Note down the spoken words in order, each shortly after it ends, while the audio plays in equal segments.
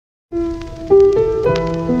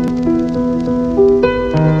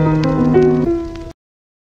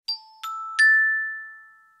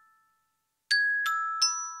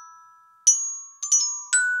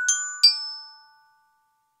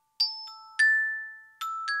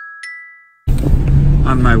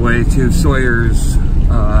On my way to Sawyer's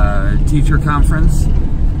teacher conference.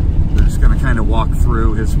 We're just going to kind of walk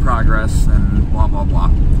through his progress and blah, blah, blah.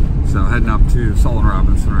 So heading up to Solon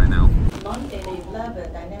Robinson right now. Monday the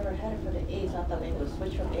 11th, I never had it for the 8th. I thought it was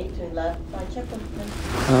switched from 8 to 11. So I checked them.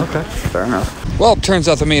 Oh, okay, fair enough. Well, it turns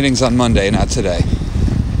out the meeting's on Monday, not today.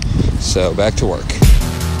 So back to work.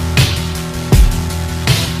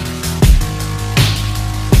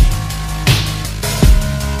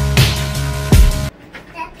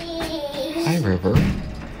 Hi, River.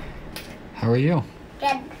 How are you?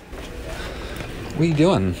 Good. What are you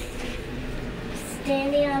doing?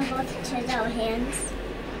 Standing on both each other's hands.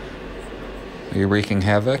 Are you wreaking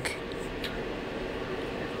havoc?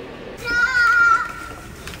 Stop!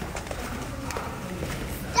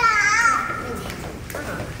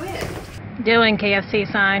 DUIN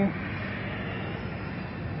KFC sign.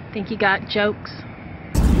 Think you got jokes?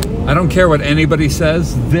 I don't care what anybody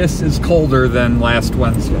says, this is colder than last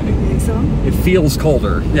Wednesday. Think so? It feels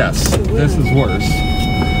colder, yes. This is worse.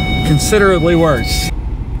 Considerably worse.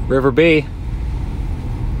 River B.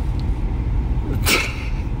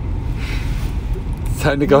 It's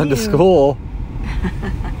time to go into school.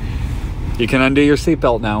 You can undo your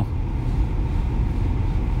seatbelt now.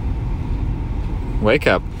 Wake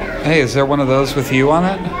up. Hey, is there one of those with you on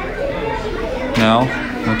it? No?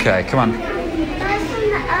 Okay, come on.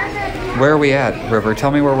 Where are we at, River?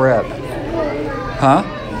 Tell me where we're at. Huh?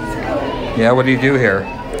 Yeah, what do you do here?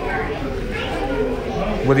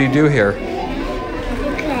 What do you do here?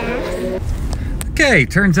 Okay,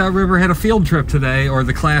 turns out River had a field trip today, or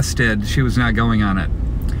the class did. She was not going on it.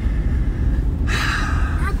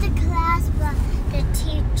 Not the class, but the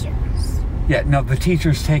teachers. Yeah, no, the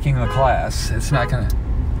teacher's taking the class. It's not gonna...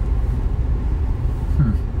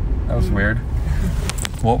 That was weird.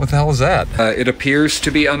 What the hell is that? It appears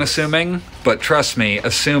to be unassuming, but trust me,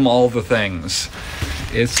 assume all the things.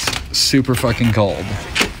 It's super fucking cold.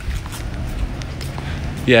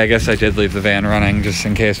 Yeah, I guess I did leave the van running just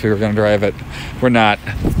in case we were gonna drive it. We're not.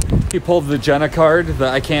 He pulled the Jenna card, the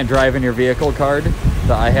I can't drive in your vehicle card,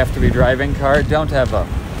 the I have to be driving card. Don't have them.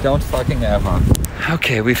 Don't fucking have them.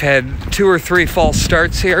 Okay, we've had 2 or 3 false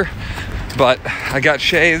starts here, but I got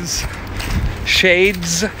shades.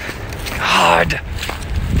 Shades. God.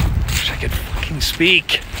 Wish I could fucking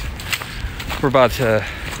speak. We're about to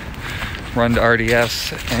run to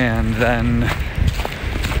RDS and then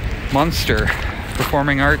Munster.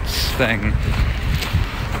 Performing arts thing.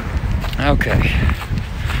 Okay.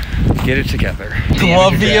 Get it together.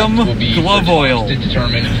 Glovium glove oil.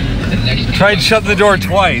 Tried shutting the door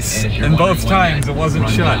twice, and both times it wasn't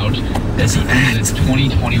shut. As he ends the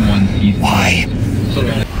 2021 season. Why?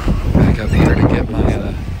 Back up here to get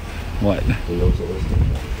my, what?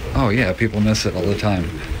 Oh yeah, people miss it all the time.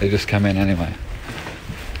 They just come in anyway.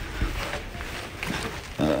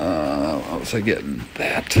 What was I getting?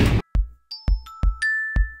 That.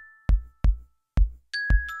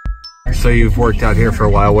 So you've worked out here for a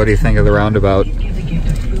while. What do you think of the roundabout?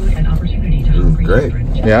 Great.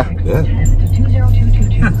 Yeah? Yeah.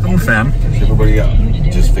 I'm a fan. Everybody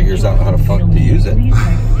just figures out how to fuck to use it.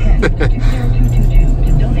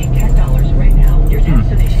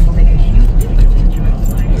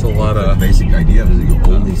 There's a lot of... The basic idea is that you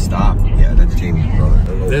only stop. Yeah, that's Jamie's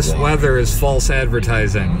brother. This weather is false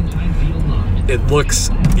advertising. It looks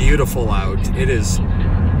beautiful out. It is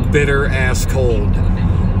bitter ass cold.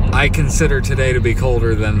 I consider today to be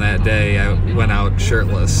colder than that day I went out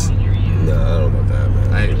shirtless. No, I don't know about that,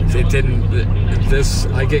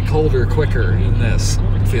 man. I get colder quicker than this,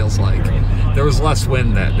 it feels like. There was less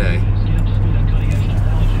wind that day.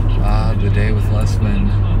 The day with less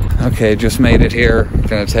wind. Okay, just made it here.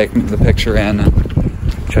 Gonna take the picture in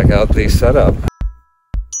and check out the setup.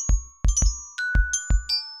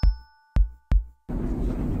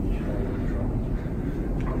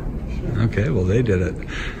 Okay, well they did it.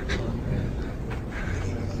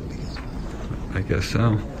 I guess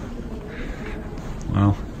so.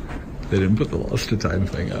 Well, they didn't put the lost to time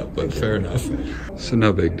thing up, but fair enough. So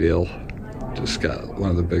no big deal. Just got one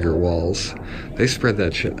of the bigger walls. They spread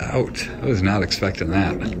that shit out. I was not expecting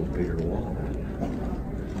that.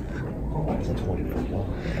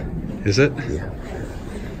 Is it? Yeah.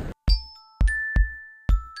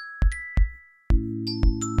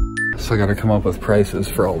 So I gotta come up with prices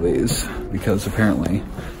for all these because apparently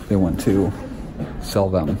they want to sell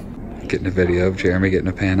them. Getting a video of Jeremy getting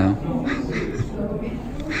a pano.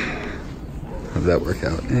 How'd that work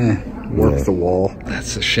out? Warped the wall.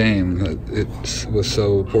 That's a shame that it was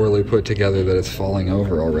so poorly put together that it's falling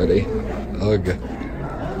over already. Ugh.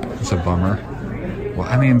 It's a bummer. Well,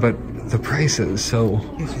 I mean, but the prices. So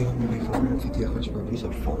Yes, you want me to pay $450 for a piece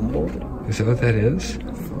of foam board? is that what that is?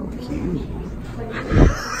 Fuck you.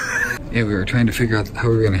 Yeah, we were trying to figure out how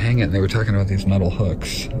we were going to hang it, and they were talking about these metal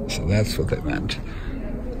hooks. So that's what they meant.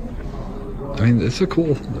 I mean, it's a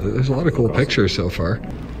cool, there's a lot of cool pictures so far.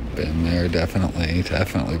 Been there, definitely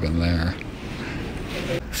been there.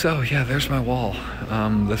 So yeah, there's my wall.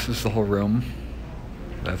 This is the whole room.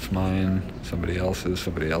 That's mine, somebody else's,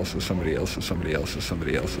 somebody else's, somebody else's, somebody else's,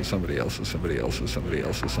 somebody else's, somebody else's, somebody else's, somebody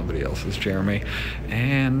else's, somebody else's, Jeremy.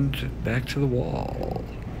 And back to the wall.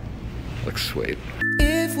 Looks sweet.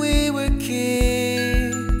 If we were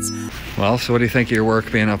kids. Well, so what do you think of your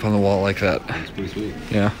work being up on the wall like that? It's pretty sweet.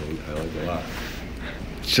 Yeah. I like it a lot.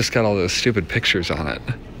 It's just got all those stupid pictures on it.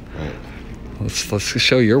 Right. Let's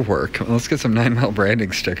show your work. Let's get some 9mm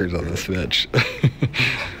branding stickers on this bitch.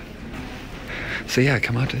 So yeah,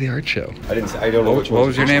 come out to the art show. I don't know which What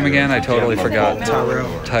was your name again? I totally forgot.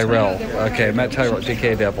 Tyrell. Tyrell. Okay, met Tyrell.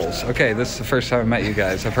 Decay Devils. Okay, this is the first time I met you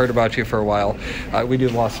guys. I've heard about you for a while. We do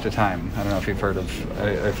Lost to Time. I don't know if you've heard of,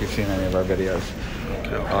 if you've seen any of our videos.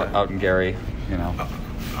 Out in Gary, you know. I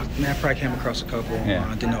probably came across a couple. Yeah.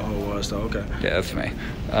 I didn't know who it was, though. Okay. Yeah, that's me.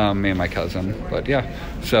 Me and my cousin. But yeah,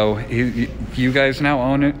 so you guys now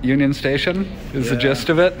own Union Station? Is the gist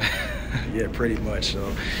of it? Yeah, pretty much.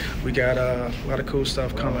 So we got a lot of cool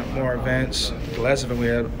stuff coming, more events. The last event we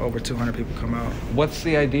had over 200 people come out. What's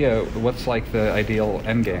the idea? What's like the ideal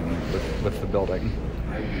end game with the building?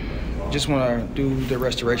 Just want to do the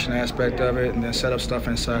restoration aspect of it and then set up stuff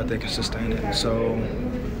inside that can sustain it. So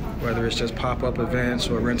whether it's just pop-up events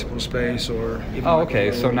or rentable space or even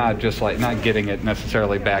okay, so not just like not getting it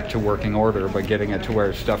necessarily back to working order, but getting it to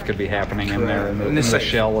where stuff could be happening in there in the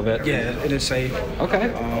shell of it. Yeah, and it's safe. Okay,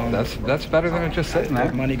 that's better than it just sitting there.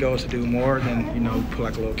 If money goes to do more, then put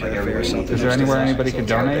like a little cafe or something. Is there anywhere anybody could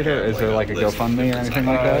donate, or is there like a GoFundMe or anything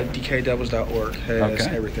like that? DecayDevils.org has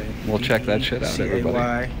everything. We'll check that shit out,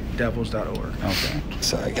 everybody. DecayDevils.org. Okay.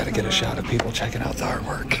 So I gotta get a shot of people checking out the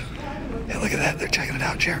artwork. Yeah, look at that. They're checking it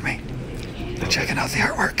out, Jeremy. They're checking out the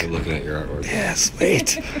artwork. They're looking at your artwork. Yeah,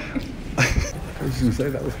 sweet. I was gonna say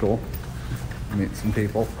that was cool. Meet some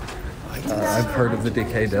people. I've heard of the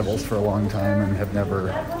Decay Devils for a long time and have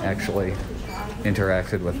never actually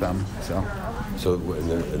interacted with them. So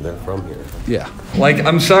And they're from here. yeah. Like,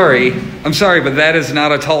 I'm sorry, but that is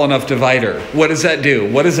not a tall enough divider. What does that do?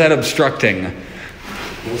 What is that obstructing?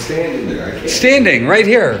 Well, standing there. I can't. Standing right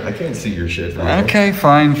here. I can't see your shit. Right Okay,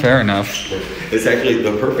 fine, fair enough. It's actually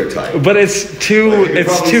the perfect height. But it's too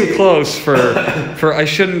close for I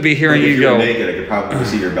shouldn't be hearing you go. If you were naked, I could probably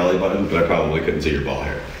see your belly button, but I probably couldn't see your ball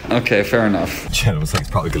hair. Okay, fair enough. Yeah, it looks like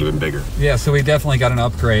it's probably could have been bigger. Yeah, so we definitely got an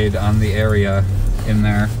upgrade on the area in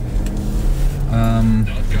there.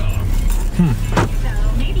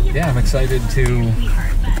 Yeah,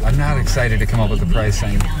 I'm not excited to come up with the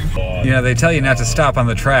pricing. You know, they tell you not to stop on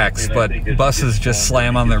the tracks, but buses just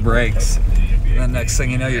slam on their brakes. And then next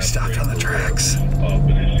thing you know, you're stopped on the tracks.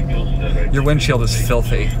 Your windshield is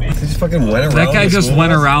filthy. He just fucking went around. That guy just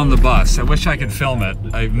went around the bus. I wish I could film it.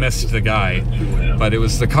 I missed the guy. But it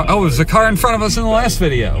was the car. Oh, it was the car in front of us in the last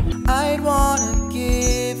video. I'd wanna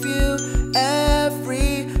give you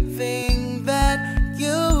everything that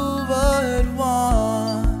you would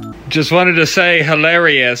want. Just wanted to say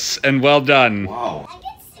hilarious and well done. Wow. I can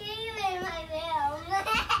see you in my room. Hey,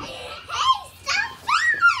 stop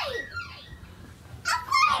fighting!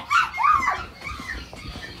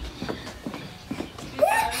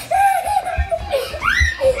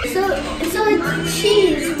 So it's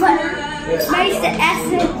cheese, but where's the S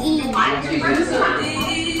and E?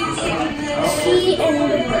 She and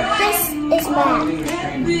this is Matt.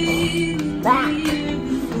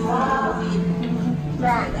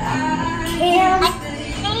 Cam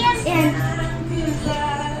and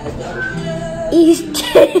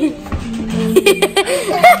Easton.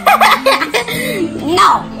 No!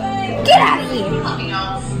 Get out of here!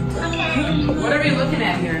 What are we looking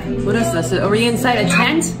at here? What is this? Are we inside a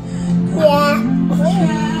tent? Yeah.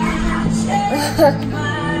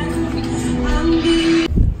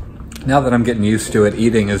 Now that I'm getting used to it,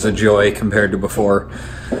 eating is a joy compared to before,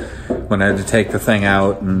 when I had to take the thing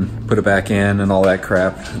out and put it back in and all that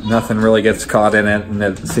crap. Nothing really gets caught in it, and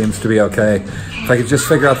it seems to be okay. If I could just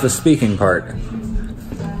figure out the speaking part.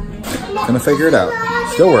 Gonna figure it out.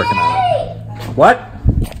 Still working on it. What?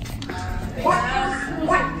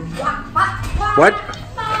 What?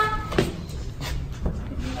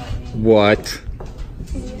 What?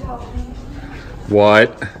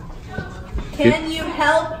 What? Can you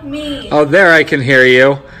help me? Oh, there, I can hear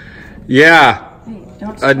you. Yeah.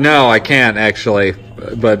 No, I can't actually.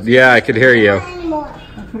 But yeah, I could hear you. I'll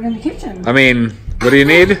put it in the kitchen. I mean, what do you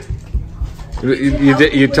need?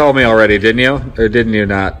 You told me already, didn't you? Or didn't you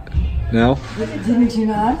not? No? Didn't you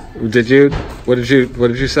not? Did you? What did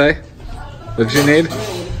you say? What did you need?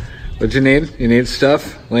 What did you need? You need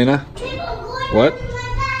stuff, Lena? What?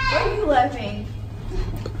 Why are you laughing?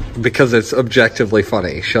 Because it's objectively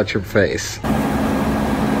funny. Shut your face.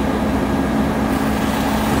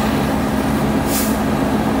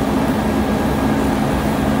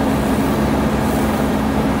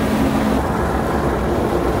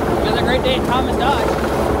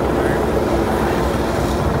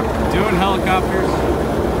 Doing helicopters.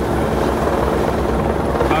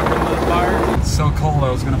 It's so cold,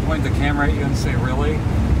 I was going to point the camera at you and say, really?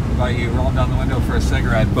 About you rolling down the window for a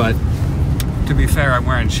cigarette, but to be fair, I'm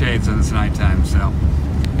wearing shades and it's nighttime, so.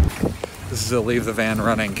 This is a leave the van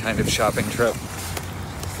running kind of shopping trip.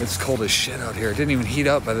 It's cold as shit out here. It didn't even heat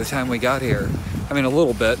up by the time we got here. I mean, a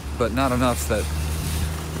little bit, but not enough that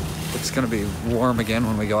it's going to be warm again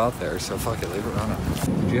when we go out there, so fuck it, leave it running.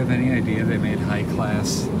 Do you have any idea they made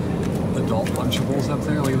high-class adult lunchables up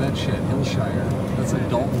there? Look at that shit, Hillshire. That's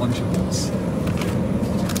adult lunchables.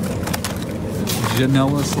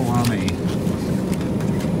 Genoa salami.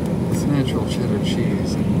 It's natural cheddar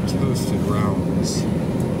cheese and toasted rounds.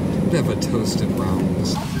 I'd have a toasted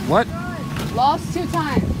rounds. What? Lost 2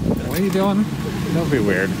 times. What are you doing? Don't be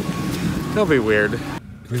weird. Don't be weird.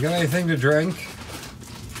 We got anything to drink?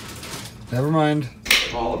 Never mind.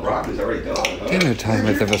 All the broccoli's already done. Dinner time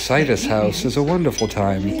at the Vasaitis house is a wonderful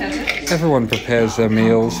time. Everyone prepares their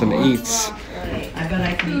meals and eats.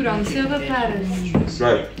 Food on silver platters. That's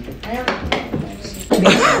right.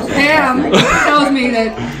 Pam tells me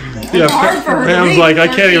that Yeah, Pam's like, I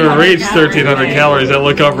can't even reach 1,300 calories. I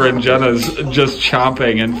look over and Jenna's just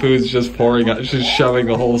chomping and food's just pouring out. She's shoving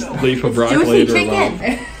a whole leaf of broccoli into her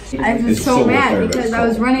mouth. I was so mad because I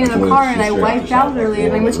was running in the car and I wiped out earlier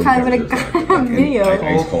and I wish I would have got on video.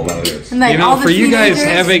 And like, you know, for you guys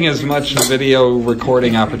having as much video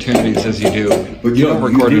recording opportunities as you do, you don't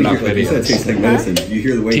record enough videos.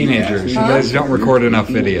 Teenagers, you guys don't record enough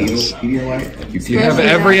videos. You have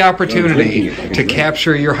every opportunity to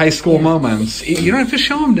capture your high school moments. You don't have to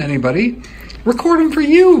show them to anybody. Record them for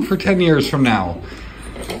you for 10 years from now.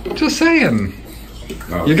 Just saying.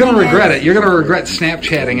 You're going to regret it. You're going to regret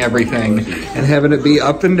Snapchatting everything and having it be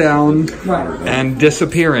up and down and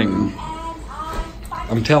disappearing.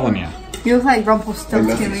 I'm telling you. You look like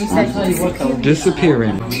Rumpelstiltskin when you said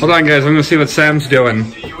disappearing. Hold on, guys. I'm going to see what Sam's doing.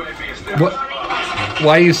 What?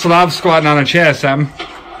 Why are you Slav squatting on a chair, Sam?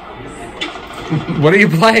 What are you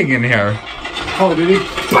playing in here? Call of Duty.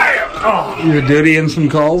 Bam! Oh. You're dutying some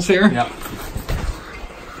calls here? Yep.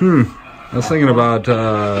 I was thinking about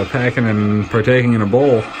packing and partaking in a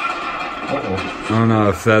bowl. I don't know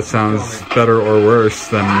if that sounds better or worse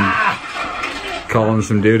than calling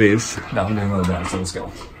some duties. No, I'm doing really bad, so let's go.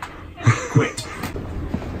 Quick.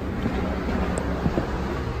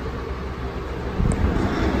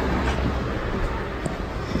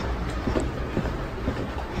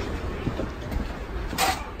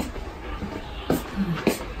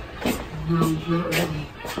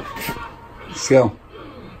 Let's go.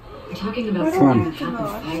 Talking about Come on.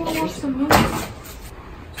 I want to watch the movie. I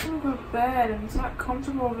want to go to bed and it's not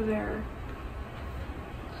comfortable over there.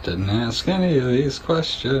 Didn't ask any of these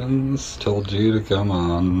questions. Told you to come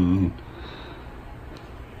on.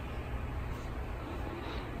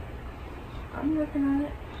 I'm looking at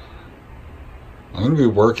it. I'm going to be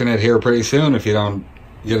working it here pretty soon if you don't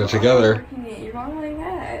get it together. You're going like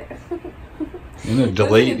that. I'm going to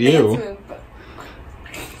delete you.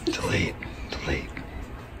 Delete. Delete.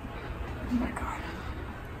 Oh my god.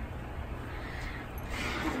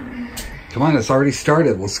 Come on, it's already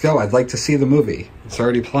started. Let's go. I'd like to see the movie. It's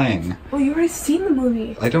already playing. Well, you already seen the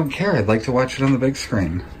movie. I don't care. I'd like to watch it on the big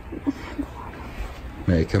screen.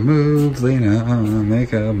 Make a move, Lina.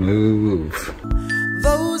 Make a move.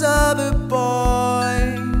 Those other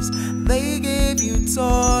boys, they gave you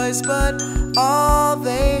toys, but all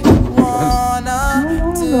they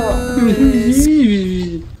wanna do is...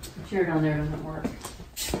 The chair down there doesn't work.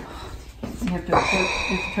 You have to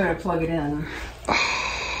try to plug it in.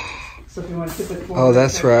 So if you want to sit with Oh,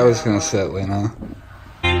 that's where I was going to sit, Lina.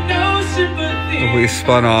 We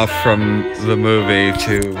spun off from the movie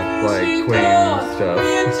to, like, Queen stuff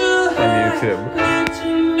on YouTube.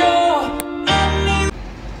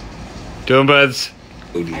 Doing buds.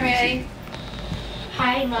 Hi, Maddie.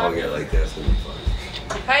 Hi, Mom. I'll get like this. It'll be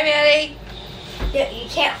fine. Hi, Maddie. Yeah, you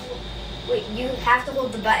can't. Wait, you have to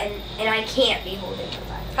hold the button, and I can't be holding the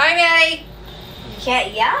button. Hi, Maddie. You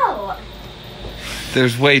can't yell.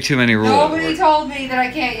 There's way too many rules. Nobody told me that I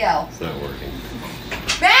can't yell. It's not working.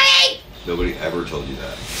 Maddie! Nobody ever told you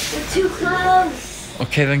that. We're too close.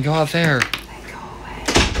 Okay, then go out there.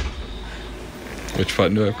 Which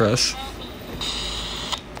button do I press?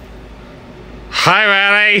 Hi,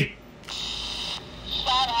 Maddie!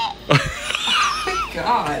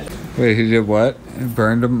 God. Wait, he did what?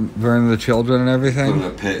 Burned the children and everything? Put them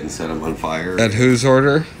in a pit and set them on fire. At whose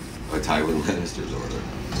order? By Tywin Lannister's order.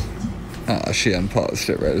 Oh, she unpaused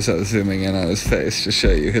it right as I was zooming in on his face to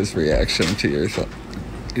show you his reaction to your thought.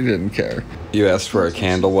 He didn't care. You asked where a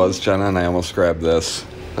candle was, Jenna, and I almost grabbed this,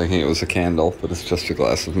 thinking it was a candle, but it's just a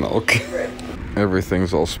glass of milk.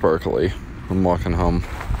 Everything's all sparkly. I'm walking home.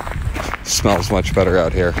 Smells much better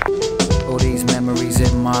out here. All these memories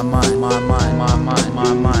in my mind, my mind, my mind,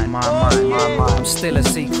 my mind, my mind, my mind. I'm still a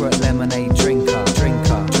secret lemonade drinker.